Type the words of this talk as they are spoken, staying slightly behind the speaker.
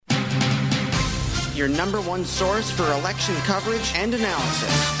your #1 source for election coverage and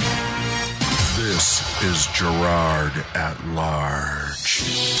analysis. This is Gerard at Large.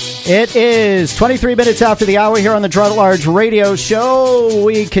 It is 23 minutes after the hour here on the Gerard at Large radio show.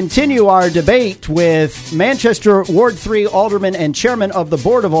 We continue our debate with Manchester Ward 3 Alderman and Chairman of the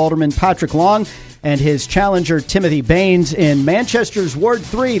Board of Aldermen, Patrick Long, and his challenger, Timothy Baines, in Manchester's Ward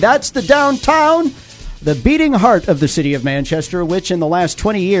 3. That's the downtown, the beating heart of the city of Manchester, which in the last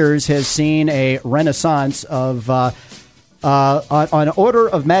 20 years has seen a renaissance of on order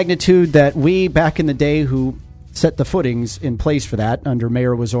of magnitude that we, back in the day, who set the footings in place for that under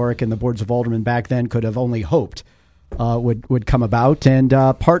Mayor Wazorek and the boards of aldermen back then, could have only hoped would come about. And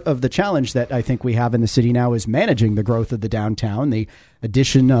part of the challenge that I think we have in the city now is managing the growth of the downtown, the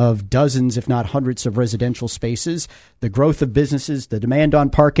addition of dozens, if not hundreds, of residential spaces, the growth of businesses, the demand on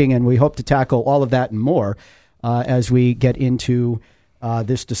parking, and we hope to tackle all of that and more as we get into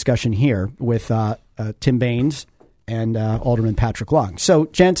this discussion here with Tim Baines and Alderman Patrick Long. So,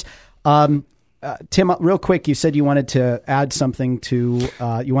 gents, Tim, real quick, you said you wanted to add something to,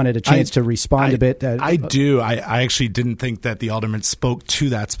 you wanted a chance to respond a bit. I do. I actually didn't think that the Alderman spoke to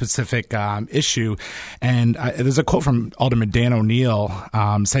that specific issue. And there's a quote from Alderman Dan O'Neill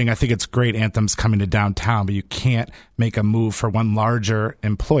saying, I think it's great anthems coming to downtown, but you can't make a move for one larger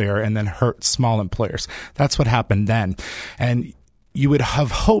employer and then hurt small employers. That's what happened then. And you would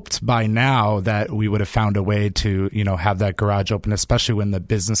have hoped by now that we would have found a way to, have that garage open, especially when the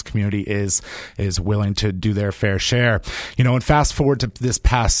business community is willing to do their fair share. And fast forward to this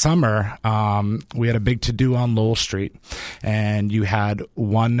past summer, we had a big to-do on Lowell Street, and you had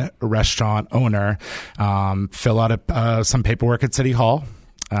one restaurant owner fill out some paperwork at City Hall.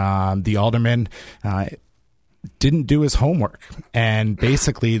 The alderman didn't do his homework, and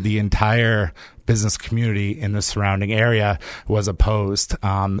basically the entire business community in the surrounding area was opposed.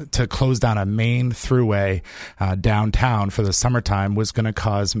 To close down a main throughway downtown for the summertime was going to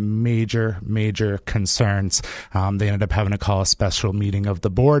cause major concerns. They ended up having to call a special meeting of the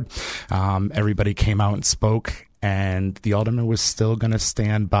board. Everybody came out and spoke, and the alderman was still going to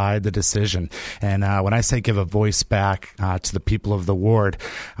stand by the decision. And when I say give a voice back to the people of the ward,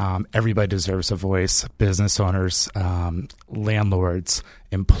 everybody deserves a voice. Business owners, landlords,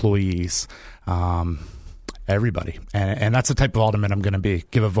 employees, everybody. And that's the type of alderman I'm going to be.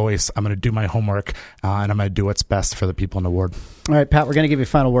 Give a voice. I'm going to do my homework, and I'm going to do what's best for the people in the ward. All right, Pat, we're going to give you a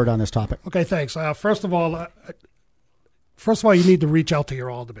final word on this topic. Okay, thanks. First of all, you need to reach out to your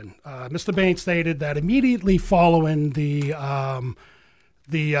alderman. Mr. Baines stated that immediately following the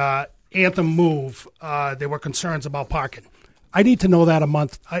anthem move, there were concerns about parking. I need to know that a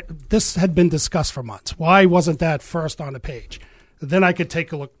month. This had been discussed for months. Why wasn't that first on the page? Then I could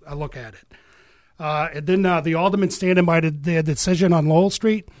take a look at it. And then the alderman standing by their decision on Lowell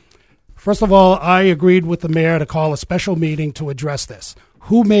Street. First of all, I agreed with the mayor to call a special meeting to address this.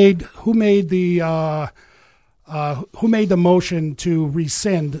 Who made the motion to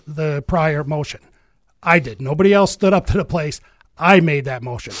rescind the prior motion? I did. Nobody else stood up to the place. I made that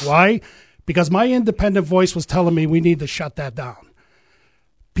motion. Why? Because my independent voice was telling me we need to shut that down.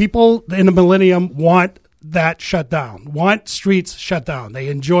 People in the millennium want that shut down, want streets shut down. They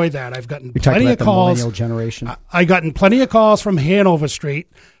enjoy that. I've gotten plenty of calls. Millennial generation. I gotten plenty of calls from Hanover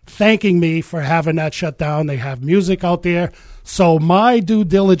Street thanking me for having that shut down. They have music out there. So my due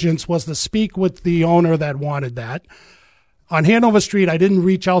diligence was to speak with the owner that wanted that. On Hanover Street, I didn't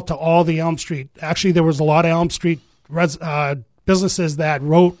reach out to all the Elm Street. Actually, there was a lot of Elm Street businesses that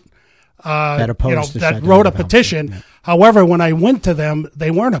wrote a petition. Yeah. However, when I went to them, they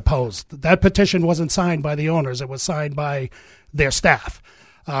weren't opposed. That petition wasn't signed by the owners. It was signed by their staff.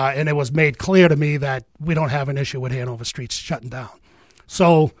 And it was made clear to me that we don't have an issue with Hanover Street shutting down.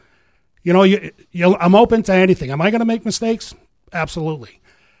 So, I'm open to anything. Am I going to make mistakes? Absolutely.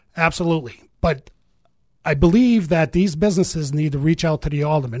 But I believe that these businesses need to reach out to the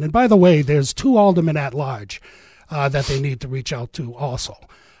alderman. And by the way, there's 2 aldermen at large that they need to reach out to also.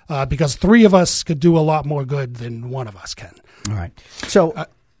 Because 3 of us could do a lot more good than 1 of us can. All right. So,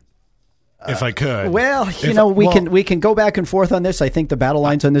 if I could, we can go back and forth on this. I think the battle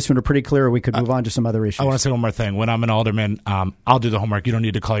lines on this one are pretty clear. We could move on to some other issues. I want to say one more thing. When I'm an alderman, I'll do the homework. You don't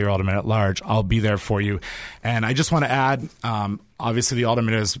need to call your alderman at large. I'll be there for you. And I just want to add, obviously the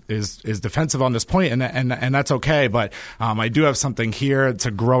alderman is defensive on this point, and that's okay. But I do have something here. It's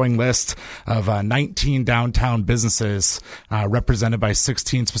a growing list of 19 downtown businesses represented by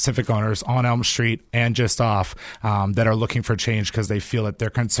 16 specific owners on Elm Street and just off that are looking for change because they feel that their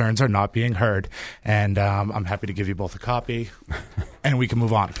concerns are not being heard. And I'm happy to give you both a copy, and we can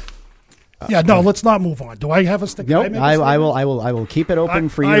move on. Let's not move on. Do I have a stick? No, I will keep it open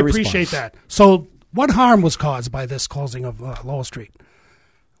for you to respond. I appreciate that. So What harm was caused by this closing of Lowell Street?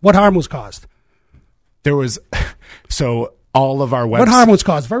 What harm was caused? There was, so all of our websites. What harm was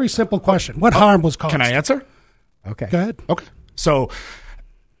caused? Very simple question. What harm was caused? Can I answer? Okay. Go ahead. Okay. So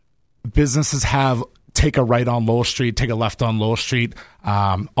businesses take a right on Lowell Street, take a left on Lowell Street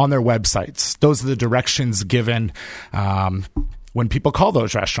on their websites. Those are the directions given when people call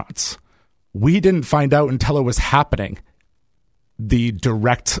those restaurants. We didn't find out until it was happening, the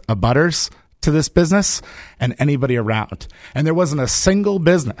direct abutters to this business and anybody around. And there wasn't a single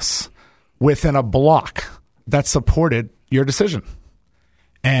business within a block that supported your decision.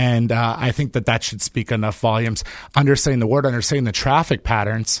 And I think that should speak enough volumes, understanding the word, understanding the traffic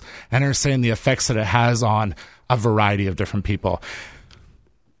patterns, and understanding the effects that it has on a variety of different people.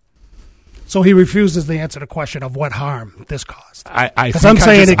 So he refuses to answer the question of what harm this caused. Because I'm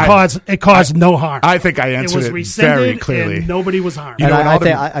saying it caused no harm. I think I answered it very clearly. And nobody was harmed. And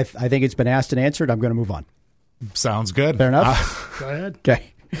I think it's been asked and answered. I'm going to move on. Sounds good. Fair enough. Go ahead.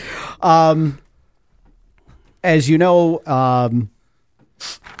 Okay. As you know,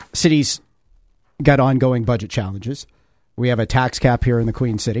 cities got ongoing budget challenges. We have a tax cap here in the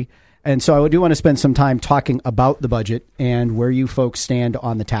Queen City. And so I do want to spend some time talking about the budget and where you folks stand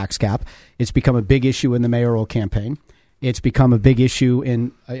on the tax cap. It's become a big issue in the mayoral campaign. It's become a big issue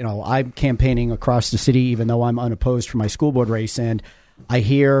in, I'm campaigning across the city, even though I'm unopposed for my school board race. And I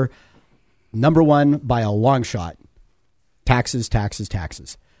hear, number one, by a long shot, taxes, taxes,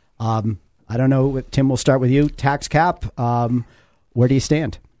 taxes. I don't know, Tim, we'll start with you. Tax cap, where do you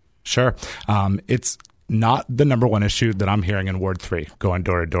stand? Sure. It's not the number one issue that I'm hearing in Ward 3, going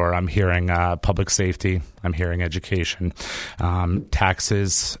door to door. I'm hearing public safety. I'm hearing education.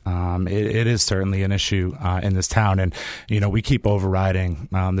 Taxes. It is certainly an issue in this town. And, we keep overriding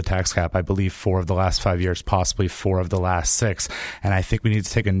the tax cap, I believe, 4 of the last 5 years, possibly 4 of the last 6. And I think we need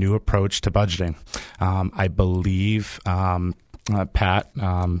to take a new approach to budgeting. I believe Pat,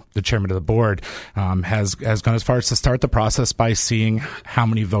 the chairman of the board, has gone as far as to start the process by seeing how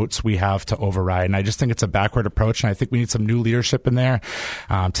many votes we have to override. And I just think it's a backward approach. And I think we need some new leadership in there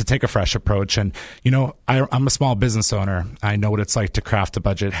to take a fresh approach. And, I'm a small business owner. I know what it's like to craft a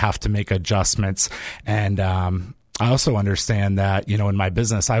budget, have to make adjustments. And, I also understand that, in my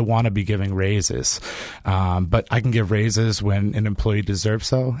business, I want to be giving raises, but I can give raises when an employee deserves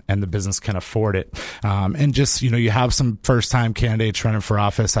so and the business can afford it. And just, you have some first-time candidates running for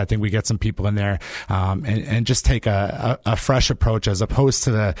office. I think we get some people in there and just take a fresh approach as opposed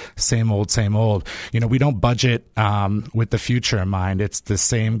to the same old, same old. We don't budget with the future in mind. It's the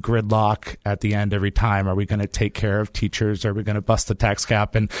same gridlock at the end every time. Are we going to take care of teachers? Are we going to bust the tax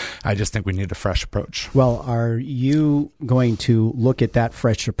cap? And I just think we need a fresh approach. Well, are you going to look at that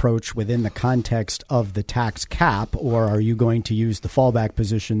fresh approach within the context of the tax cap, or are you going to use the fallback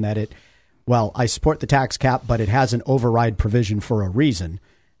position that I support the tax cap, but it has an override provision for a reason?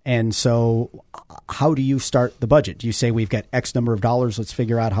 And so how do you start the budget? Do you say we've got X number of dollars, let's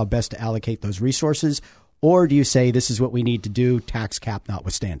figure out how best to allocate those resources? Or do you say this is what we need to do, tax cap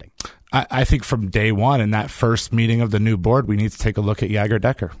notwithstanding? I think from day one in that first meeting of the new board, we need to take a look at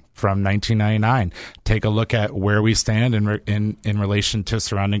Yager-Decker from 1999. Take a look at where we stand in relation to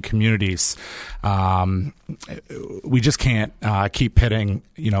surrounding communities. We just can't keep pitting,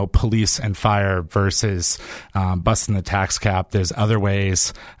 police and fire versus busting the tax cap. There's other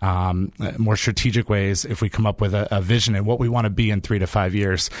ways, more strategic ways, if we come up with a vision and what we want to be in 3 to 5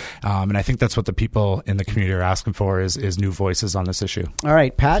 years. And I think that's what the people in the community are asking for is new voices on this issue. All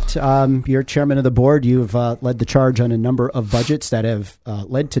right, Pat, you're chairman of the board. You've led the charge on a number of budgets that have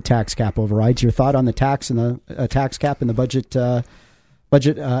led to tax cap overrides. Your thought on the tax and the tax cap and the budget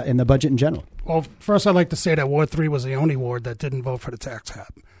and the budget in general? Well, first, I'd like to say that Ward 3 was the only ward that didn't vote for the tax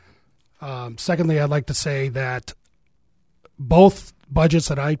cap. Secondly, I'd like to say that both budgets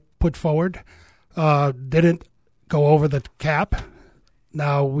that I put forward didn't go over the cap.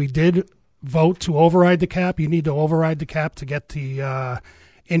 Now, we did vote to override the cap. You need to override the cap to get the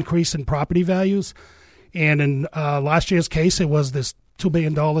increase in property values. And in last year's case, it was this $2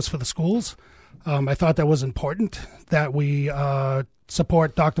 billion for the schools. I thought that was important that we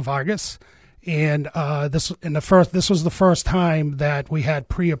support Dr. Vargas. And this was the first time that we had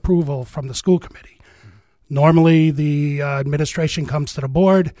pre-approval from the school committee. Normally, the administration comes to the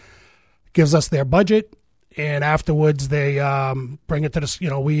board, gives us their budget, and afterwards they bring it to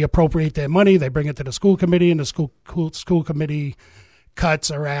the, we appropriate their money, they bring it to the school committee, and the school committee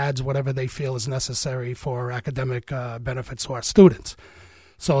cuts or adds whatever they feel is necessary for academic benefits to our students.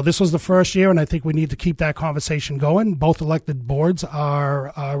 So this was the first year, and I think we need to keep that conversation going. Both elected boards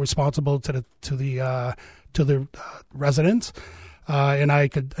are responsible to the residents. and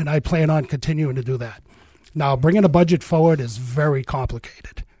I plan on continuing to do that. Now, bringing a budget forward is very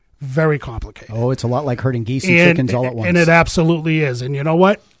complicated. Very complicated. Oh, it's a lot like herding geese and chickens all at once. And it absolutely is. And you know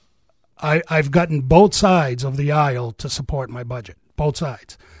what? I've gotten both sides of the aisle to support my budget. Both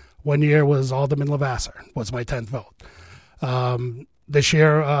sides. One year was Alderman Lavasser, was my 10th vote. This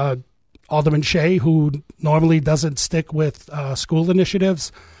year, Alderman Shea, who normally doesn't stick with school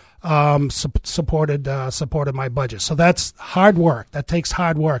initiatives, supported my budget. So that's hard work. That takes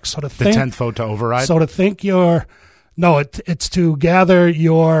hard work. So to think, the 10th vote to override. So to think it's to gather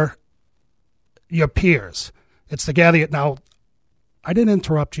your peers. It's to gather it. Now, I didn't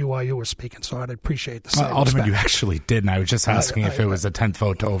interrupt you while you were speaking, so I'd appreciate the same Alderman, respect. you actually did, and I was just asking if it was a 10th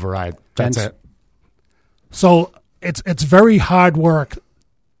vote to override. That's it. So it's very hard work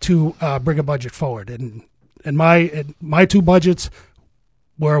to bring a budget forward, and my two budgets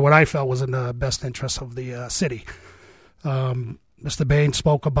were what I felt was in the best interest of the city. Mr. Baines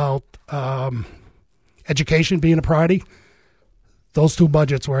spoke about education being a priority. Those two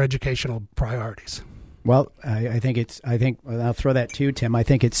budgets were educational priorities. Well, I think I'll throw that to you, Tim. I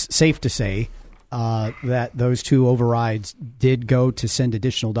think it's safe to say that those two overrides did go to send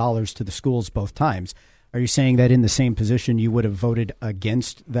additional dollars to the schools both times. Are you saying that in the same position you would have voted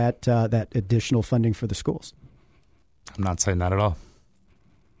against that additional funding for the schools? I'm not saying that at all.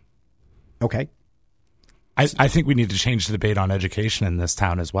 Okay. I think we need to change the debate on education in this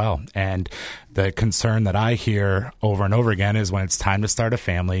town as well. And the concern that I hear over and over again is when it's time to start a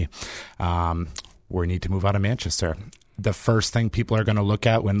family, we need to move out of Manchester. The first thing people are going to look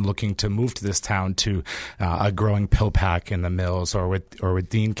at when looking to move to this town to a growing pill pack in the mills or with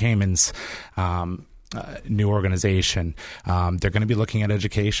Dean Kamen's new organization, they're going to be looking at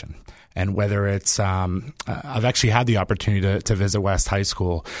education. And whether it's, I've actually had the opportunity to visit West High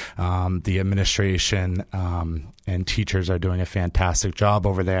School. The administration and teachers are doing a fantastic job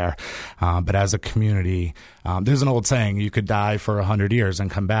over there. But as a community, there's an old saying, you could die for 100 years and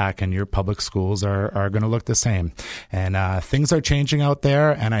come back and your public schools are going to look the same. And things are changing out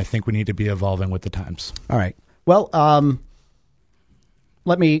there, and I think we need to be evolving with the times. All right. Well,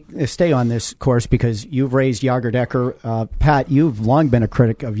 let me stay on this course because you've raised Jager-Decker. Pat, you've long been a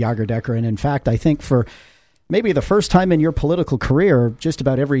critic of Jager-Decker. And in fact, I think for maybe the first time in your political career, just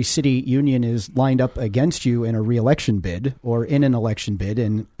about every city union is lined up against you in a re-election bid or in an election bid.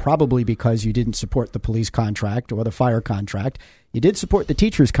 And probably because you didn't support the police contract or the fire contract, you did support the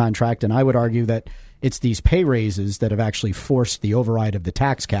teachers contract. And I would argue that it's these pay raises that have actually forced the override of the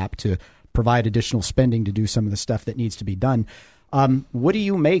tax cap to provide additional spending to do some of the stuff that needs to be done. What do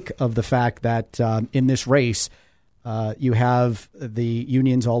you make of the fact that in this race, you have the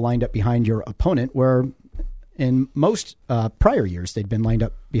unions all lined up behind your opponent, where in most prior years they'd been lined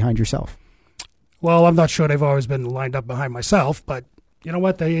up behind yourself? Well, I'm not sure they've always been lined up behind myself, but you know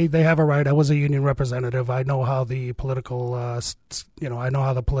what? They have a right. I was a union representative. I know how the political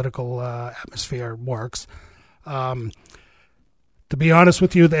atmosphere works. To be honest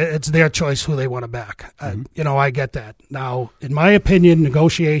with you, it's their choice who they want to back. I get that. Now, in my opinion,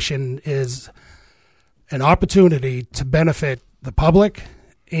 negotiation is an opportunity to benefit the public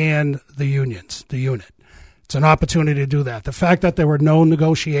and the unions, the unit. It's an opportunity to do that. The fact that there were no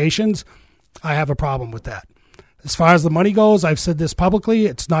negotiations, I have a problem with that. As far as the money goes, I've said this publicly.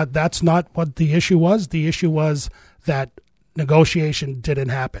 That's not what the issue was. The issue was that negotiation didn't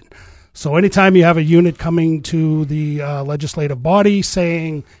happen. So anytime you have a unit coming to the legislative body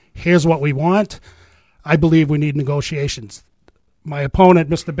saying, here's what we want, I believe we need negotiations. My opponent,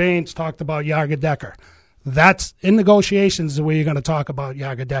 Mr. Baines, talked about Jager-Decker. That's in negotiations is where you're going to talk about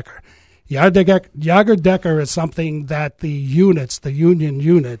Jager-Decker. Jager-Decker is something that the union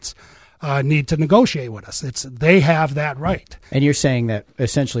units, need to negotiate with us. They have that right. And you're saying that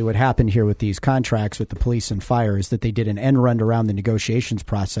essentially what happened here with these contracts with the police and fire is that they did an end run around the negotiations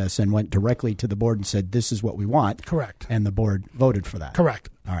process and went directly to the board and said, this is what we want. Correct. And the board voted for that. Correct.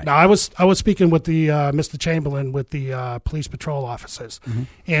 All right. Now, I was speaking with the Mr. Chamberlain with the police patrol officers,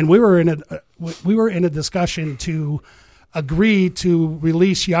 and we were in a discussion to agree to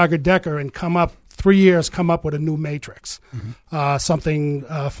release Jager-Decker and come up with a new matrix, something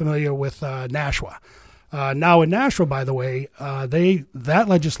familiar with Nashua. Now in Nashua, by the way, that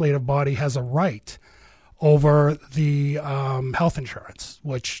legislative body has a right over the health insurance,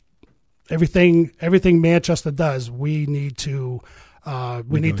 which everything Manchester does, we need to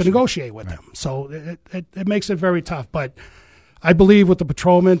negotiate with them. So it makes it very tough. But I believe with the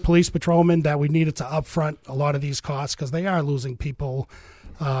police patrolmen, that we needed to upfront a lot of these costs because they are losing people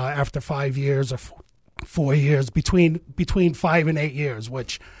after 5 years or 4 years, between 5 and 8 years,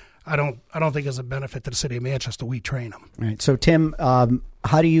 which I don't think it's a benefit to the city of Manchester. We train them. All right. So, Tim,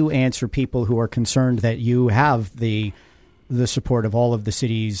 how do you answer people who are concerned that you have the support of all of the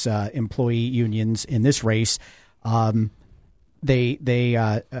city's employee unions in this race? They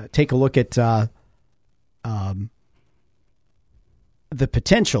take a look at the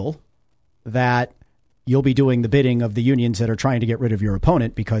potential that you'll be doing the bidding of the unions that are trying to get rid of your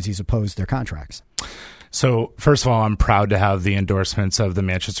opponent because he's opposed their contracts. So, first of all, I'm proud to have the endorsements of the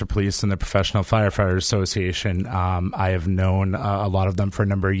Manchester Police and the Professional Firefighters Association. I have known a lot of them for a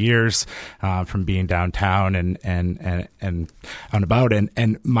number of years from being downtown and out about.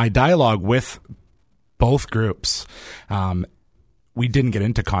 And my dialogue with both groups, we didn't get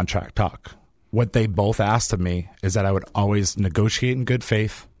into contract talk. What they both asked of me is that I would always negotiate in good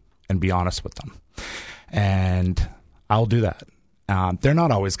faith and be honest with them. And I'll do that. They're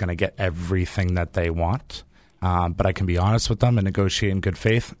not always going to get everything that they want, but I can be honest with them and negotiate in good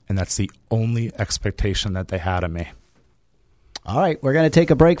faith, and that's the only expectation that they had of me. All right, we're going to take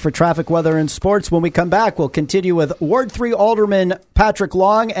a break for traffic, weather, and sports. When we come back, we'll continue with Ward 3 Alderman Patrick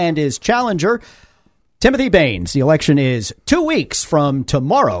Long and his challenger, Timothy Baines. The election is 2 weeks from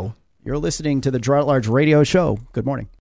tomorrow. You're listening to the Draw at Large radio show. Good morning.